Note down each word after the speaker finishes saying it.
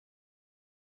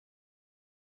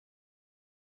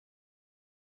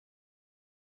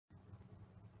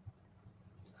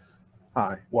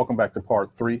Hi, welcome back to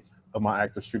part 3 of my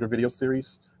active shooter video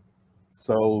series.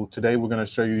 So today we're going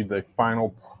to show you the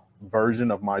final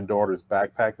version of my daughter's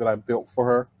backpack that I built for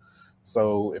her.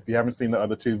 So if you haven't seen the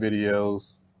other 2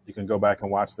 videos, you can go back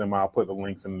and watch them. I'll put the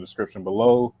links in the description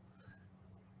below.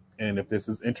 And if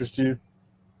this interests you,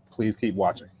 please keep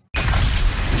watching.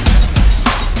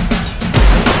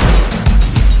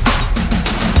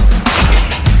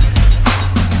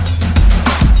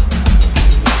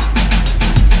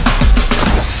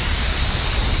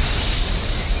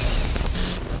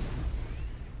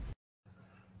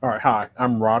 All right, hi,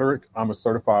 I'm Roderick. I'm a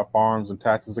certified firearms and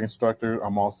tactics instructor.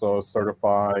 I'm also a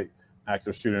certified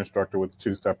active shooter instructor with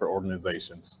 2 separate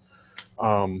organizations.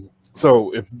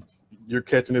 So if you're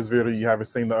catching this video, you haven't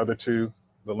seen the other 2,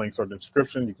 the links are in the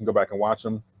description. You can go back and watch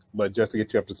them. But just to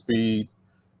get you up to speed,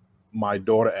 my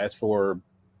daughter asked for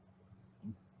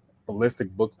a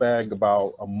ballistic book bag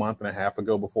about a month and a half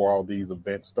ago before all these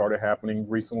events started happening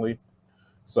recently.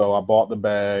 So I bought the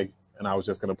bag and I was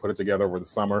just going to put it together over the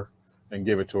summer and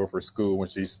give it to her for school when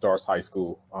she starts high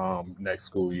school next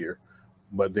school year.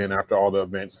 But then after all the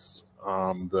events,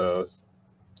 the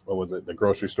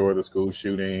grocery store, the school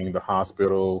shooting, the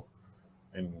hospital,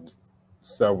 and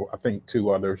several, I think 2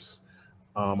 others,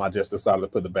 I just decided to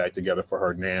put the bag together for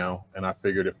her now. And I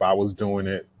figured if I was doing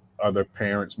it, other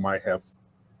parents might have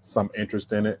some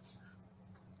interest in it.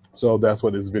 So that's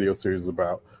what this video series is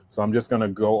about. So I'm just gonna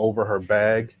go over her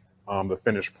bag, the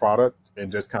finished product, and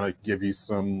just kind of give you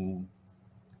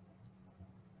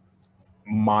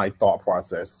my thought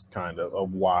process kind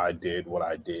of why I did what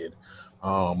I did.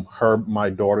 My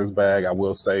daughter's bag, I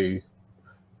will say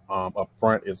up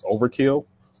front, is overkill.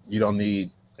 You don't need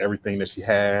everything that she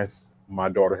has. My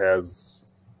daughter has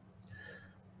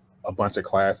a bunch of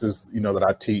classes, that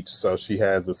I teach. So she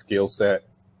has a skill set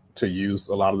to use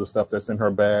a lot of the stuff that's in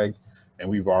her bag. And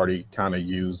we've already kind of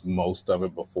used most of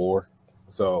it before.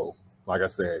 So like I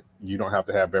said, you don't have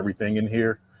to have everything in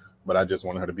here, but I just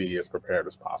wanted her to be as prepared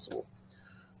as possible.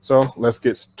 So let's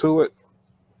get to it.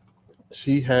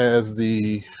 She has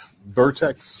the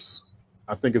Vertex,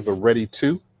 I think it's a Ready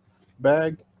 2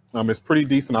 bag. It's pretty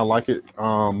decent. I like it.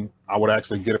 I would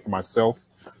actually get it for myself.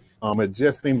 It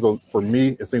just seems, for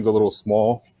me, it seems a little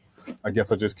small. I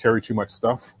guess I just carry too much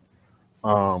stuff.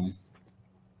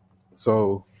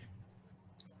 So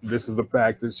this is the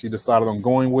bag that she decided on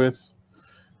going with.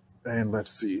 And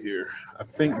let's see here. I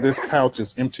think this pouch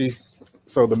is empty.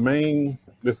 So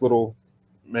this little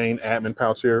main admin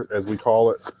pouch here, as we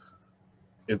call it,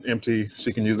 is empty.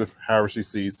 She can use it however she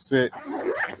sees fit.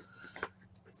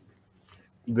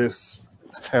 This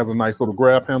has a nice little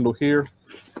grab handle here.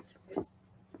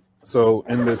 So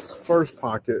in this first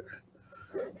pocket,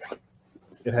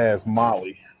 it has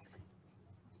Molly.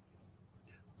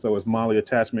 So it's Molly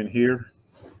attachment here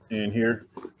and here,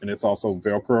 and it's also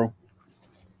Velcro.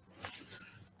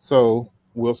 So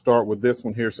we'll start with this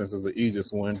one here since it's the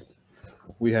easiest one.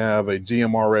 We have a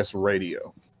GMRS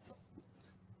radio.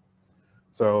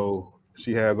 So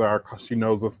she knows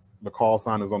the call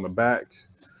sign is on the back.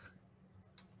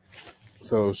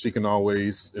 So she can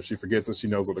always, if she forgets it, she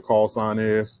knows what the call sign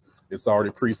is. It's already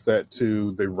preset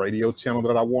to the radio channel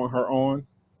that I want her on.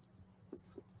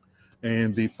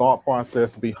 And the thought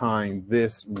process behind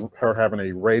this, her having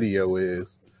a radio,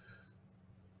 is,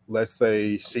 let's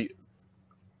say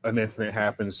an incident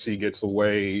happens, she gets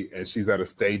away and she's at a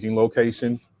staging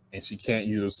location and she can't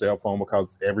use her cell phone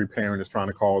because every parent is trying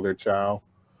to call their child.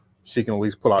 She can at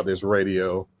least pull out this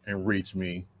radio and reach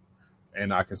me,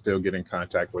 and I can still get in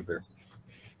contact with her.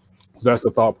 So that's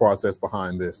the thought process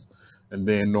behind this. And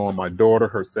then knowing my daughter,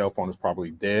 her cell phone is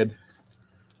probably dead.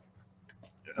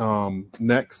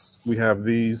 Next, we have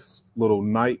these little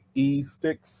night ease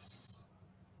sticks.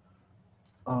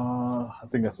 I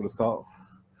think that's what it's called.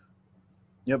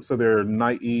 Yep, so they're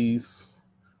night ease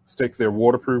sticks. They're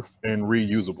waterproof and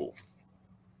reusable.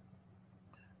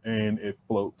 And it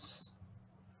floats,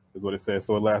 is what it says.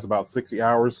 So it lasts about 60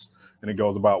 hours and it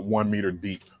goes about 1 meter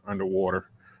deep underwater.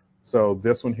 So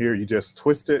this one here, you just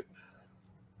twist it.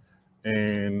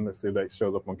 And let's see if that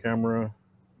shows up on camera. A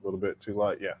little bit too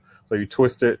light, yeah. So you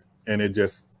twist it and it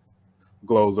just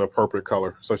glows a purple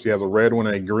color. So she has a red one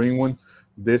and a green one.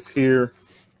 This here,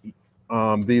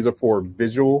 these are for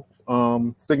visual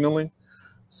signaling.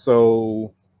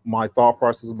 So my thought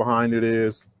process behind it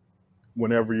is,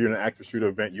 whenever you're in an active shooter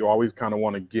event, you always kind of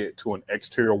want to get to an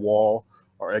exterior wall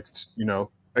or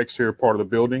exterior part of the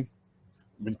building,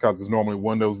 because there's normally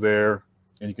windows there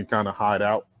and you can kind of hide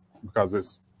out because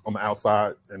it's on the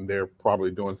outside and they're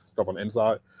probably doing stuff on the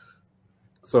inside.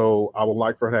 So I would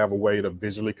like for her to have a way to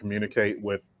visually communicate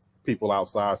with people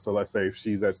outside. So let's say if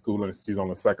she's at school and she's on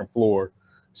the 2nd floor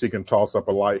She can toss up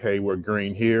a light, hey, we're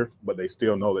green here, but they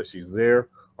still know that she's there,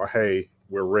 or hey,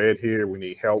 we're red here, we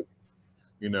need help,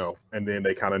 you know, and then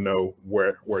they kind of know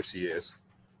where she is.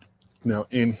 Now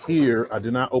in here, I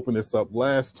did not open this up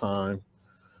last time,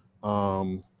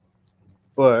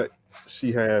 but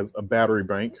she has a battery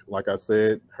bank. Like I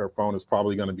said, her phone is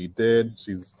probably going to be dead.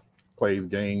 She's plays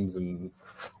games and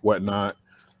whatnot.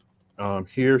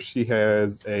 Here she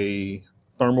has a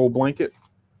thermal blanket.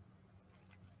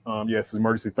 Yes,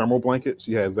 emergency thermal blanket.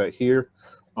 She has that here.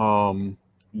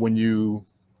 When you,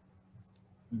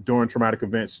 during traumatic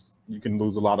events, you can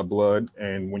lose a lot of blood.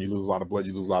 And when you lose a lot of blood,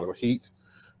 you lose a lot of heat.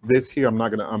 This here, I'm not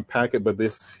going to unpack it, but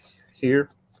this here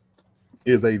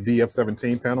is a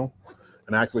VF17 panel.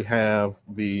 And I actually have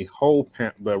the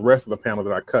the rest of the panel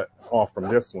that I cut off from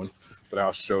this one that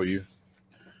I'll show you.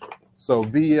 So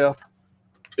VF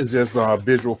is just a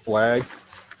visual flag,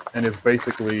 and it's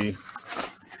basically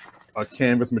a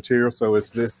canvas material. So it's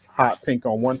this hot pink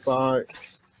on one side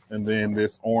and then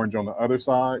this orange on the other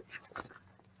side.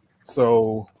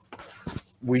 So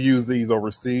we use these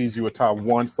overseas. You would tie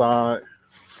one side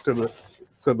to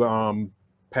the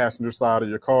passenger side of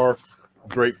your car,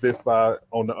 drape this side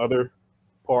on the other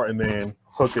part, and then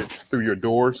hook it through your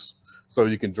doors so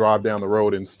you can drive down the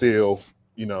road and still,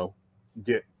 you know,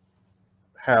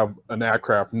 have an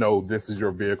aircraft know this is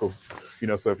your vehicle, you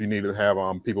know. So if you need to have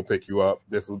people pick you up,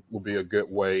 this will be a good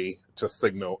way to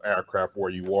signal aircraft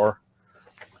where you are.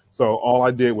 So all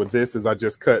I did with this is I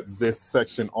just cut this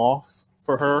section off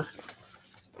for her,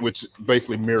 which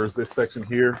basically mirrors this section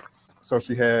here. So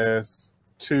she has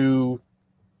two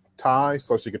ties,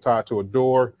 so she could tie it to a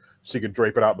door. She could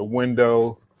drape it out the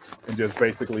window and just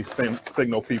basically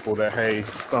signal people that, hey,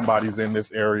 somebody's in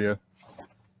this area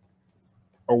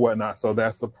or whatnot. So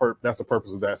that's the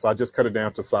purpose of that. So I just cut it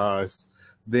down to size.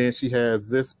 Then she has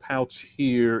this pouch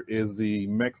here is the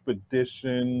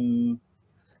Mexpedition.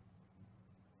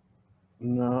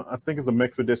 No, I think it's a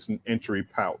Mexpedition entry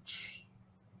pouch,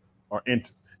 or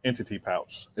entity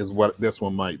pouch is what this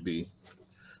one might be.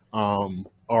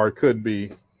 Or it could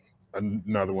be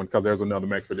another one, because there's another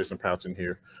Mexpedition pouch in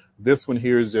here. This one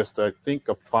here is just, I think,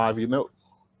 a 5E note.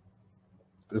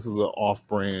 This is an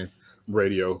off-brand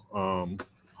radio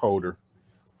holder.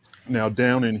 Now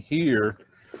down in here,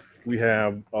 we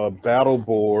have a battle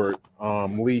board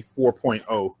Lee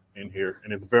 4.0 in here,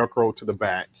 and it's Velcro to the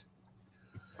back.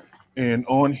 And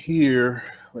on here,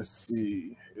 let's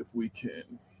see if we can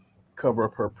cover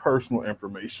up her personal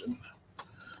information.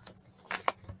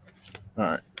 All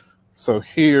right. So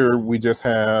here we just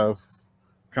have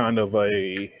kind of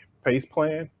a pace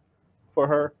plan for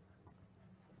her.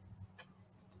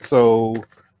 So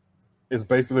it's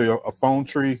basically a phone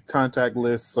tree contact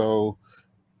list. So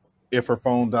if her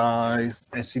phone dies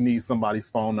and she needs somebody's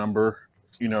phone number,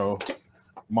 you know,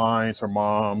 mine's, her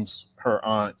mom's, her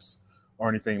aunt's, or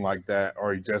anything like that,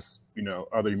 or just, you know,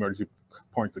 other emergency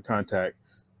points of contact,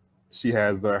 she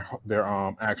has their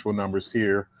actual numbers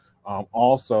here.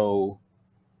 Also,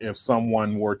 if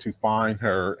someone were to find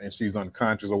her and she's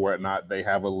unconscious or whatnot, they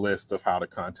have a list of how to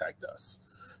contact us.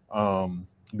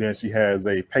 Then she has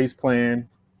a PACE plan,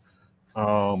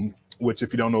 which,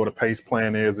 if you don't know what a PACE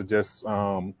plan is, it's just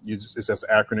an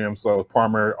acronym. So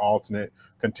primary, alternate,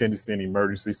 contingency, and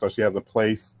emergency. So she has a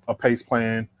PACE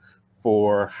plan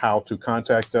for how to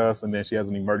contact us, and then she has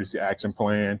an emergency action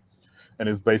plan, and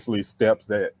it's basically steps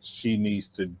that she needs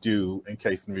to do in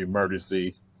case of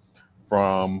emergency,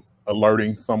 from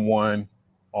alerting someone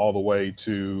all the way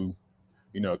to,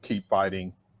 you know, keep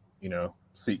fighting, you know,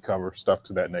 seat cover, stuff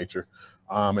to that nature.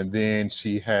 And then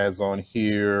she has on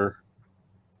here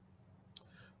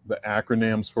the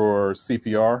acronyms for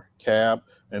CPR, CAB,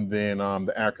 and then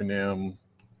the acronym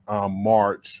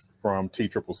MARCH from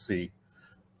TCCC.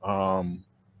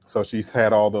 So she's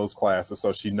had all those classes,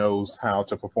 so she knows how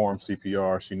to perform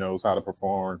CPR. She knows how to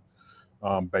perform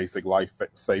basic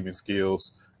life-saving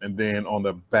skills. And then on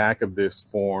the back of this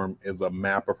form is a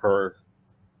map of her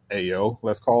AO,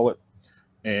 let's call it.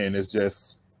 And it's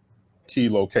just key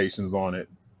locations on it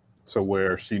to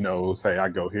where she knows, hey, I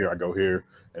go here.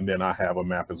 And then I have a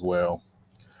map as well.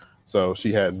 So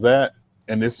she has that.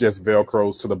 And this just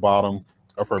Velcros to the bottom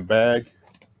of her bag.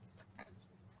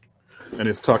 And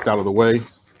it's tucked out of the way.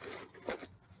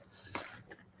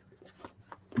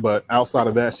 But outside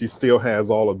of that, she still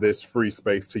has all of this free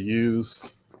space to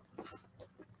use.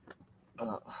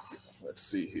 Let's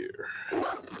see here.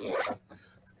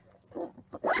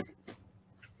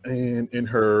 And in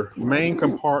her main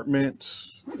compartment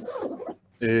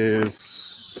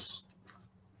is,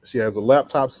 she has a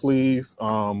laptop sleeve.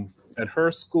 At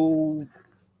her school,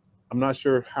 I'm not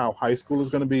sure how high school is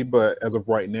going to be, but as of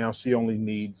right now, she only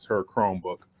needs her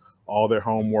Chromebook. All their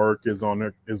homework is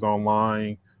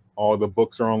online. All the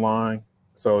books are online.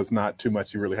 So it's not too much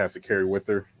she really has to carry with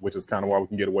her, which is kind of why we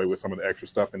can get away with some of the extra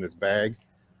stuff in this bag.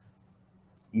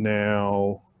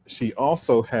 Now, she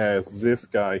also has this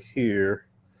guy here.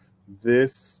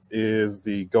 This is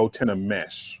the Gotenna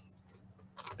Mesh.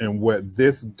 And what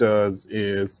this does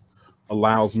is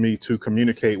allows me to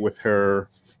communicate with her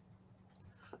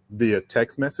via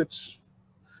text message.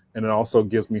 And it also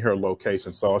gives me her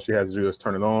location. So all she has to do is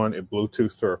turn it on. It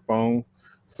Bluetooths to her phone.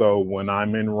 So when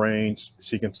I'm in range,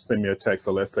 she can send me a text.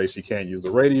 So let's say she can't use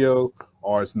the radio,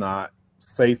 or it's not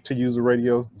safe to use the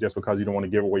radio just because you don't want to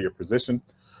give away your position.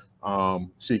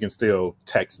 She can still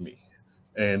text me.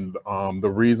 And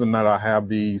the reason that I have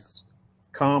these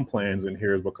comm plans in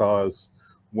here is because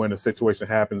when a situation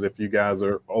happens, if you guys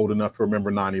are old enough to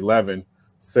remember 9/11,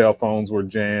 cell phones were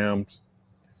jammed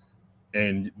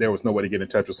and there was no way to get in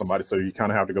touch with somebody. So you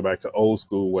kind of have to go back to old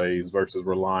school ways versus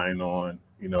relying on,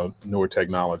 you know, newer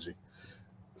technology.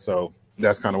 So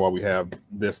that's kind of why we have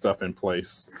this stuff in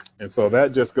place. And so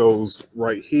that just goes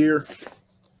right here.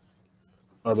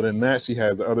 Other than that, she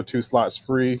has the other 2 slots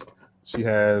free. She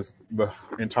has the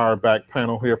entire back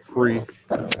panel here free.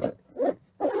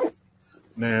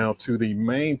 Now to the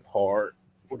main part,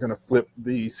 we're going to flip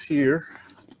these here.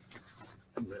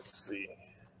 Let's see.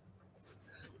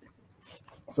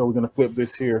 So we're going to flip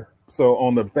this here. So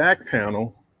on the back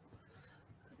panel,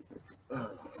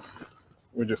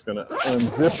 we're just going to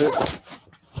unzip it.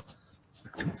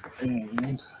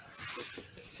 And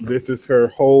this is her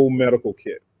whole medical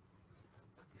kit.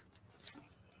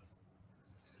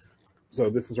 So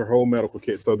this is her whole medical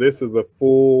kit. So this is a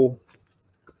full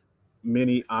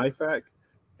mini IFAC.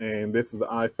 And this is the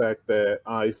IFAC that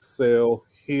I sell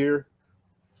here.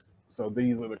 So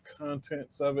these are the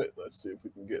contents of it. Let's see if we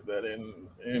can get that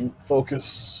in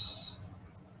focus.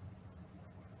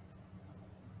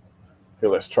 Here,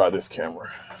 let's try this camera.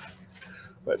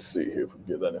 Let's see here if we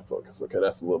can get that in focus. Okay,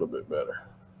 that's a little bit better.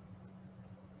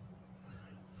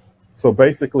 So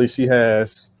basically she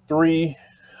has 3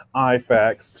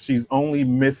 IFACs. She's only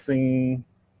missing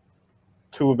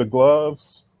 2 of the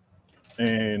gloves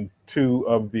and 2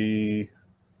 of the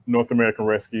North American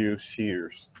Rescue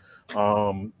shears.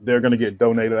 They're going to get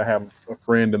donated. I have a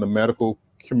friend in the medical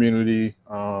community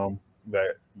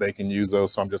that they can use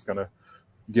those, so I'm just going to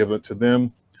give it to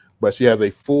them. But she has a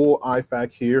full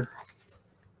IFAC here.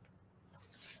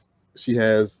 She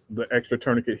has the extra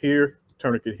tourniquet here,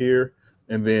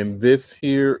 and then this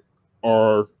here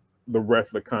are the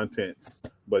rest of the contents,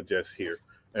 but just here.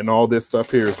 And all this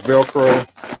stuff here is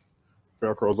Velcro.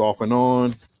 Velcro's off and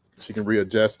on. She can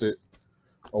readjust it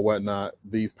or whatnot.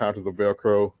 These pouches are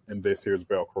Velcro, and this here's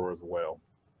Velcro as well.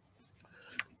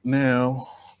 Now,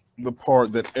 the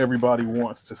part that everybody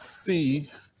wants to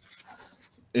see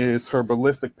is her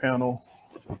ballistic panel.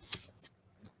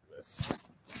 Let's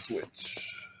switch.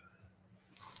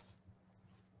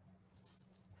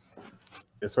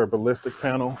 It's her ballistic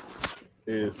panel.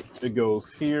 It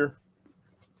goes here.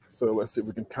 So let's see if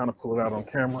we can kind of pull it out on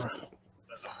camera.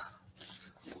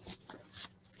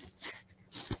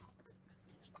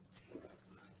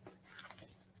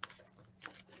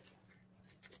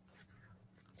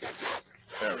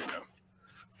 There we go.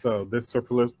 So this is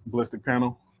her ballistic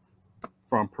panel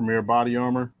from Premier Body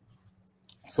Armor.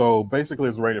 So basically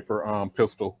it's rated for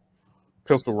pistol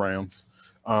rounds.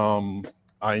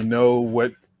 I know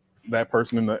what that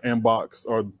person in the inbox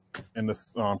or in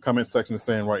the comment section is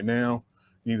saying right now.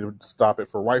 You need to stop it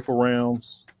for rifle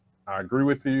rounds. I agree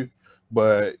with you,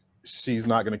 but she's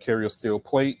not going to carry a steel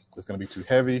plate. It's going to be too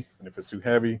heavy. And if it's too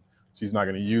heavy, she's not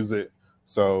going to use it.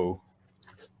 So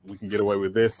we can get away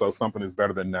with this. So something is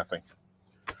better than nothing.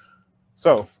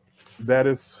 So that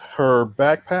is her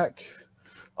backpack.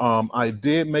 I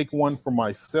did make one for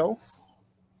myself.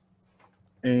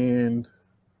 And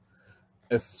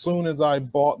as soon as I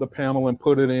bought the panel and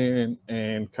put it in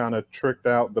and kind of tricked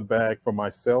out the bag for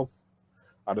myself,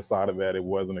 I decided that it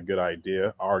wasn't a good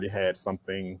idea. I already had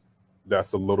something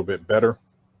that's a little bit better.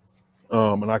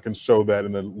 And I can show that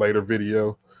in a later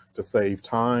video to save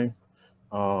time.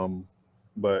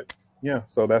 But yeah,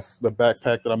 so that's the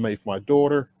backpack that I made for my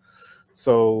daughter.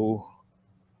 So,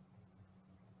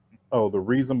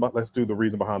 let's do the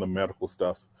reason behind the medical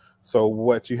stuff. So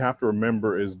what you have to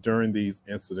remember is during these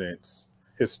incidents,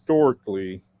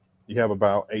 historically, you have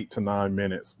about 8 to 9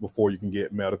 minutes before you can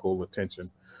get medical attention.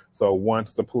 So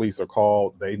once the police are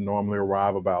called, they normally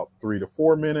arrive about 3 to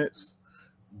 4 minutes.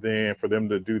 Then for them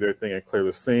to do their thing and clear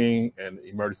the scene and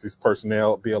emergency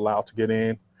personnel be allowed to get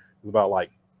in, is about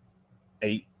like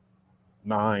 8,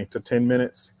 9 to 10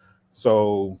 minutes.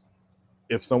 So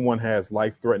if someone has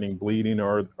life-threatening bleeding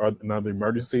or another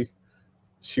emergency,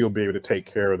 she'll be able to take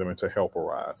care of them until help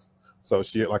arrives. So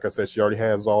she, like I said, she already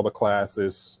has all the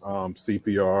classes,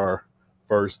 CPR,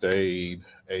 first aid,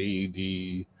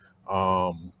 AED,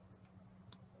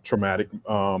 traumatic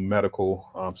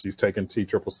medical. She's taken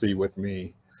TCCC with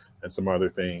me and some other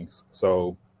things.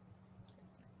 So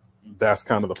that's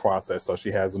kind of the process. So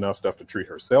she has enough stuff to treat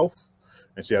herself,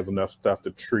 and she has enough stuff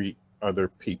to treat other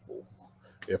people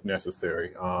if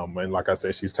necessary. And like I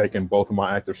said, she's taken both of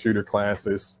my active shooter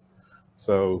classes.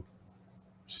 So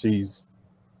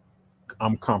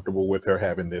I'm comfortable with her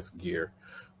having this gear.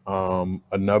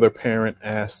 Another parent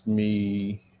asked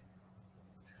me,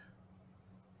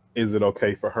 is it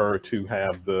okay for her to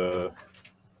have the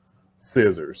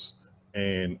scissors?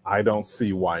 And I don't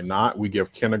see why not. We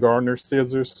give kindergartners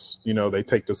scissors. You know, they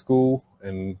take to school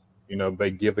and, you know, they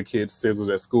give the kids scissors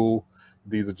at school.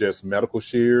 These are just medical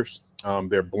shears.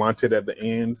 They're blunted at the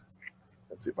end.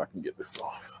 Let's see if I can get this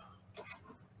off.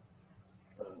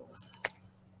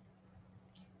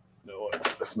 No,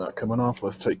 that's not coming off.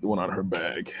 Let's take the one out of her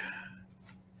bag.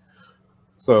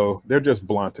 So they're just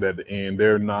blunted at the end.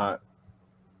 They're not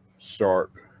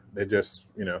sharp. They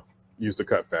just, you know, use to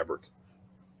cut fabric.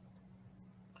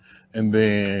 And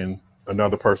then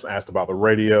another person asked about the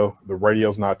radio. The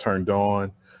radio's not turned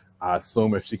on. I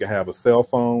assume if she can have a cell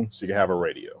phone, she can have a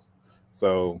radio.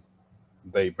 So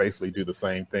they basically do the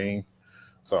same thing.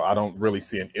 So I don't really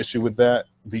see an issue with that.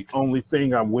 The only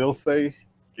thing I will say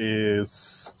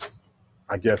is,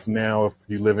 I guess now if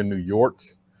you live in New York,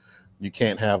 you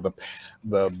can't have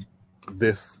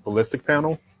this ballistic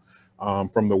panel.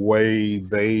 From the way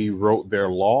they wrote their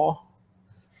law,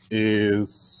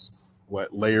 is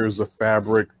what, layers of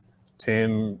fabric,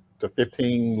 10 to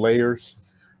 15 layers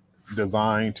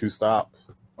designed to stop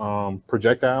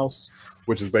projectiles,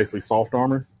 which is basically soft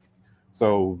armor.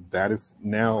 So that is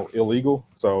now illegal.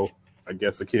 So I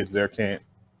guess the kids there can't,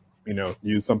 you know,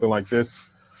 use something like this.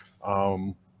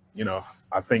 You know,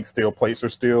 I think steel plates are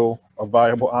still a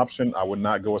viable option. I would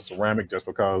not go with ceramic just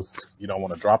because you don't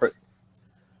want to drop it.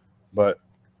 But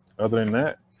other than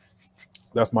that,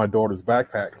 that's my daughter's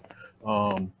backpack.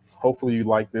 Hopefully you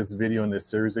like this video and this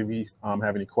series. If you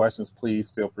have any questions, please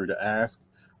feel free to ask.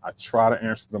 I try to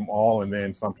answer them all, and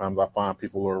then sometimes I find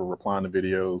people are replying to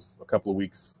videos a couple of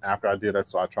weeks after I did it,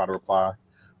 so I try to reply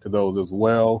to those as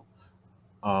well.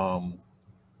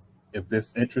 If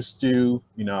this interests you,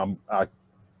 you know,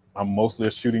 I'm mostly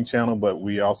a shooting channel, but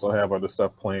we also have other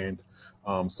stuff planned.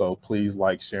 So please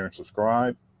like, share, and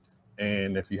subscribe.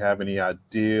 And if you have any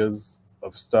ideas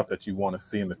of stuff that you want to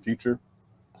see in the future,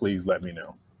 please let me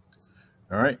know.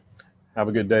 All right. Have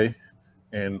a good day,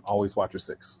 and always watch your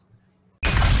six.